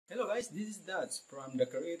guys, this is Dads from the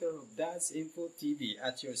creator of Dads InfoTV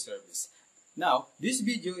at your service. Now, this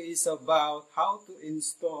video is about how to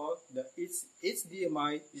install the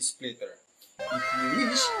HDMI Splitter. If you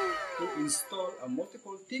wish to install a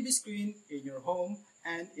multiple TV screen in your home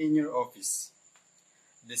and in your office.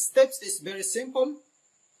 The steps is very simple.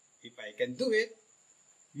 If I can do it,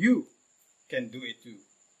 you can do it too.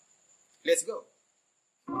 Let's go!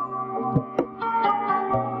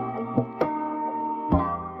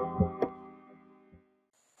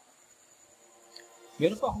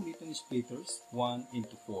 Meron pa akong dito ng splitters, 1:4.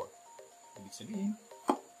 Ibig sabihin,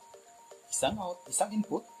 isang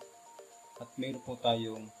input, at meron po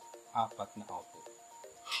tayong 4 na output.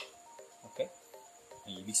 Okay?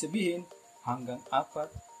 Ang ibig sabihin, hanggang 4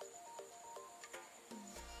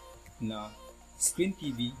 na screen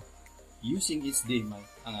TV using HDMI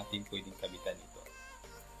ang ating pwedeng kabitan nito.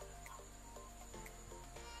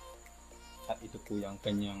 At ito po yung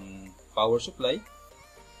kanyang power supply.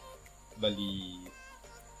 Bali,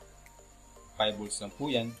 5 volts lang po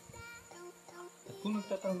yan. At kung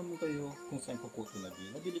nagtatanong naman kayo kung saan ko po ito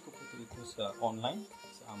nabili ko po ito sa online,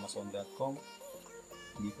 sa amazon.com.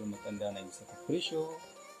 Hindi ko matanda na yung sa presyo,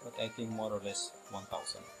 but I think more or less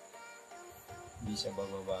 1,000. Hindi siya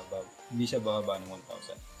bababa ng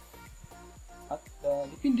 1,000. At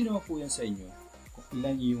depende naman po yan sa inyo kung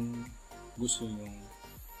ilan yung gusto nyong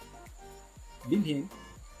bilhin,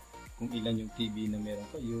 kung ilan yung TV na meron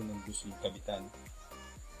kayo na gusto yung kabitan.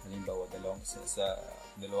 Halimbawa, sa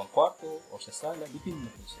dalawang kwarto o sa sala, depende na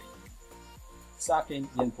po sa inyo. Sa akin,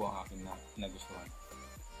 yan po ang aking nagustuhan.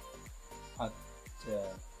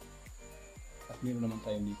 At meron naman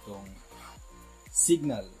tayo ditong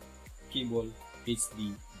signal cable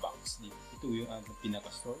HD box. Ito yung ating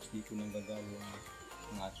pinaka-source. Dito nang gagawa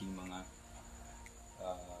ang aking mga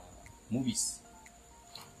movies.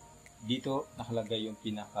 Dito nakalagay yung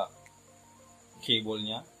pinaka-cable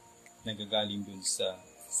niya. Nagagaling dun sa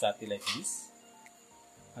satellite dish.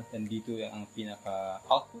 At nandito ang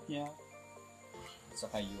pinaka-output niya. At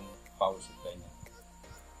saka yung power supply niya.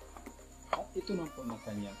 At ito naman po ng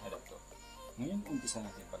kanyang adapter. Ngayon, umpisa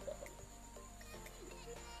natin pagkakalit.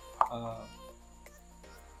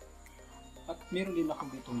 At meron din ako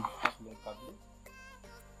dito ng tatlong cable.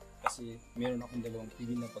 Kasi meron akong dalawang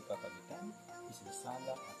TV na pagkakabitan. Isa sa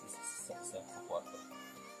sala at isa sa kwarto.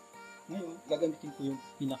 Ngayon, gagamitin ko yung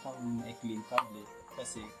pinaka-maikling cable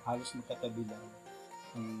kasi halos magkatabi lang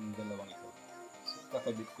ang dalawang ito. So,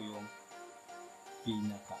 kakabit ko yung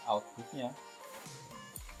pinaka-output niya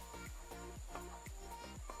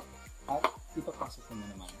at ipapasok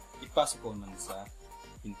ko naman sa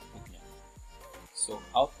input niya. So,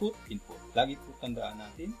 output, input. Lagi po tandaan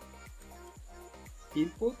natin,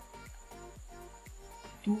 input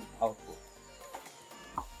to output.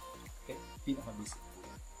 Okay? Pinaka-basic po.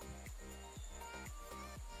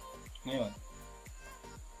 Ngayon,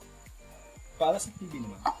 para sa TV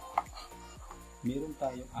naman, meron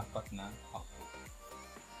tayong 4 na output.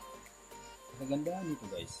 Kagandahan nito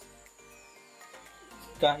guys,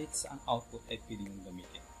 kahit saan output ay pwede mong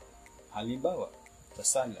gamitin. Halimbawa, sa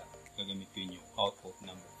sala, gagamitin yung output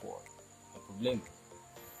number 4. Ang problema,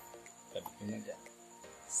 sabi ko na dyan,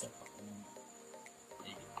 salpak ko naman.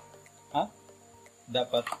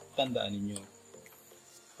 Dapat tandaan ninyo,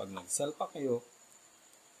 pag nagsalpak kayo,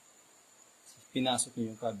 pinasok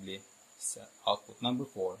nyo yung kable sa output number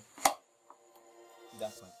 4,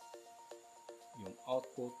 dapat yung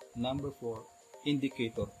output number 4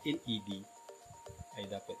 indicator LED ay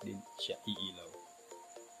dapat din siya iilaw.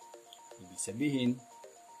 Ibig sabihin,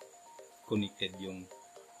 connected yung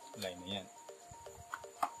line na yan.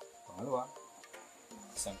 Pangalawa,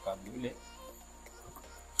 isang kable ulit.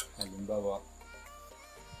 Halimbawa,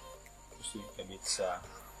 gusto yung kabit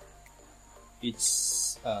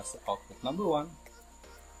sa output number 1.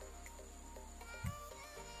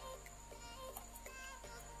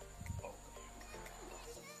 Okay.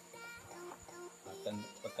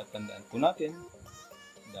 Pagkatandaan po natin,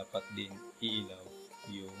 dapat din iilaw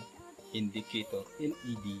yung indicator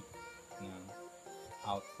LED ng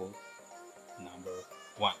output number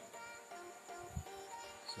 1.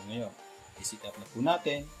 So ngayon, i-set up na po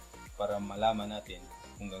natin para malaman natin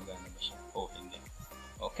kung gagana ba siya o hindi.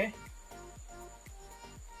 Okay?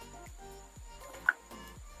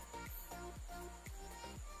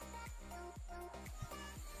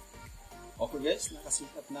 Okay guys, nakaset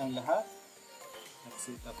up na ang lahat.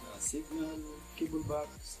 Nakaset up na ang signal, cable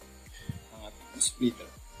box, ang ating splitter.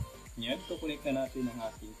 Ngayon, ito-connect na natin ang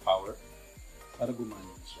ating power para gumana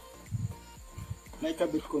na siya.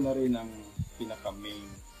 Naikabit ko na rin ang pinaka-main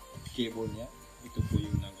cable niya. Ito po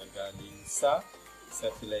yung nanggagaling sa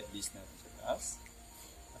satellite dish natin sa taas.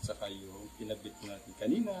 At Saka yung pinabit ko natin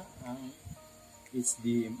kanina, ang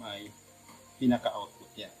HDMI pinaka-output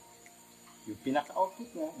niya. Yung pinaka-output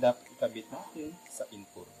niya, dapat ikabit natin sa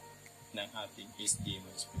input ng ating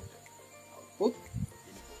HDMI splitter. Output,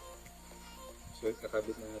 input. So,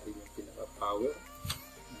 kakabit na natin yung pinaka-power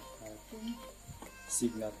ng ating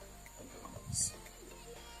signal control box.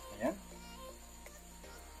 Ayan.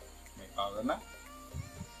 May power na.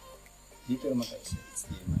 Dito naman tayo sa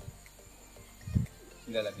HDMI.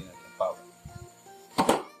 Ilalagay natin ang power.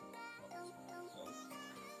 So,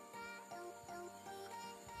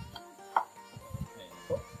 ayan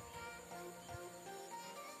po.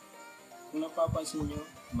 Kung napapansin nyo,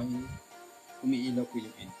 may umiilaw po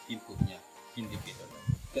yung input niya, indicator.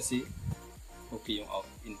 Kasi, okay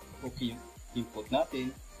yung input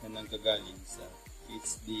natin na nanggagaling sa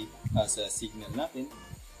sa signal natin,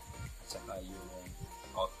 at saka yung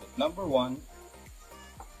output number 1,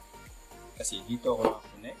 kasi dito ako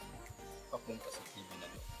nakakonect papunta sa TV na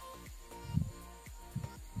to.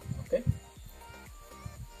 Okay?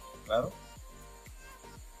 Klaro?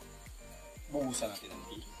 Bubusan natin ang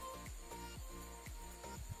TV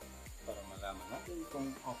para malaman natin kung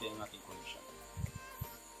okay ang ating connection.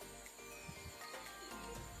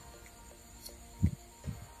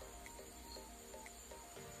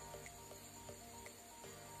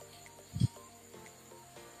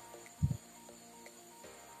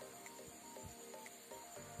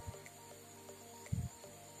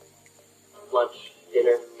 Lunch,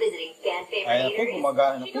 dinner. Visiting fan favorite Ayan po, eateries.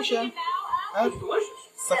 gumagana na po siya. At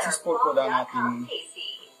successful po na ang ating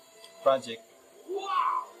project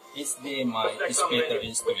HDMI Splitter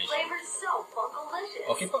installation. Flavors so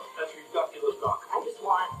funkalicious. Okay po. That's ridiculous talk. I just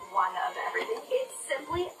want one of everything. It's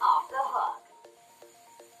simply off the hook.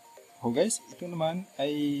 So guys, ito naman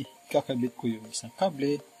ay kakabit ko yung isang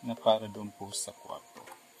kable na para doon po sa kwarto.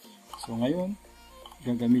 So ngayon,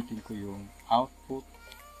 gagamitin ko yung output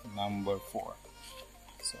number 4.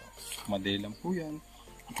 So, madali lang po yan.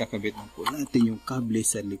 Ikakabit lang po natin yung kable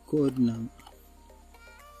sa likod ng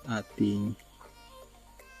ating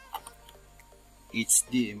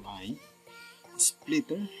HDMI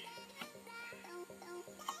splitter.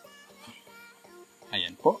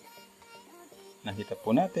 Ayan po. Nakita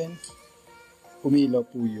po natin, umilaw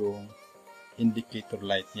po yung indicator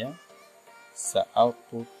light niya sa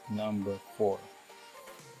output number 4.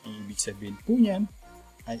 Ibig sabihin po niyan,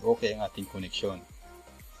 ay okay ang ating connection.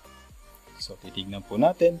 So, titignan po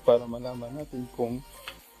natin para malaman natin kung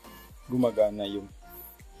gumagana yung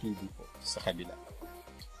TV po sa kabila.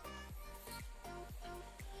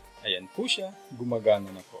 Ayan po siya, gumagana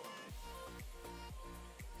na po.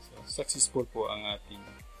 So, successful po ang ating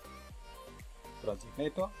project na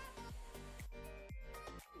ito.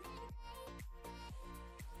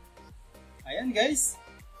 Ayan guys,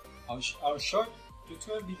 our short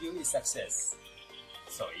tutorial video is success.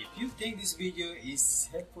 So if you think this video is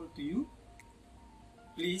helpful to you,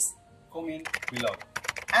 please comment below.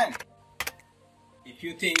 And if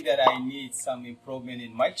you think that I need some improvement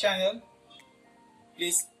in my channel,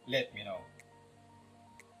 please let me know.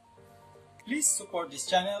 Please support this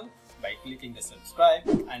channel by clicking the subscribe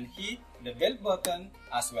and hit the bell button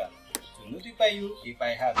as well to notify you if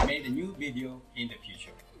I have made a new video in the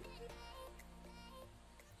future.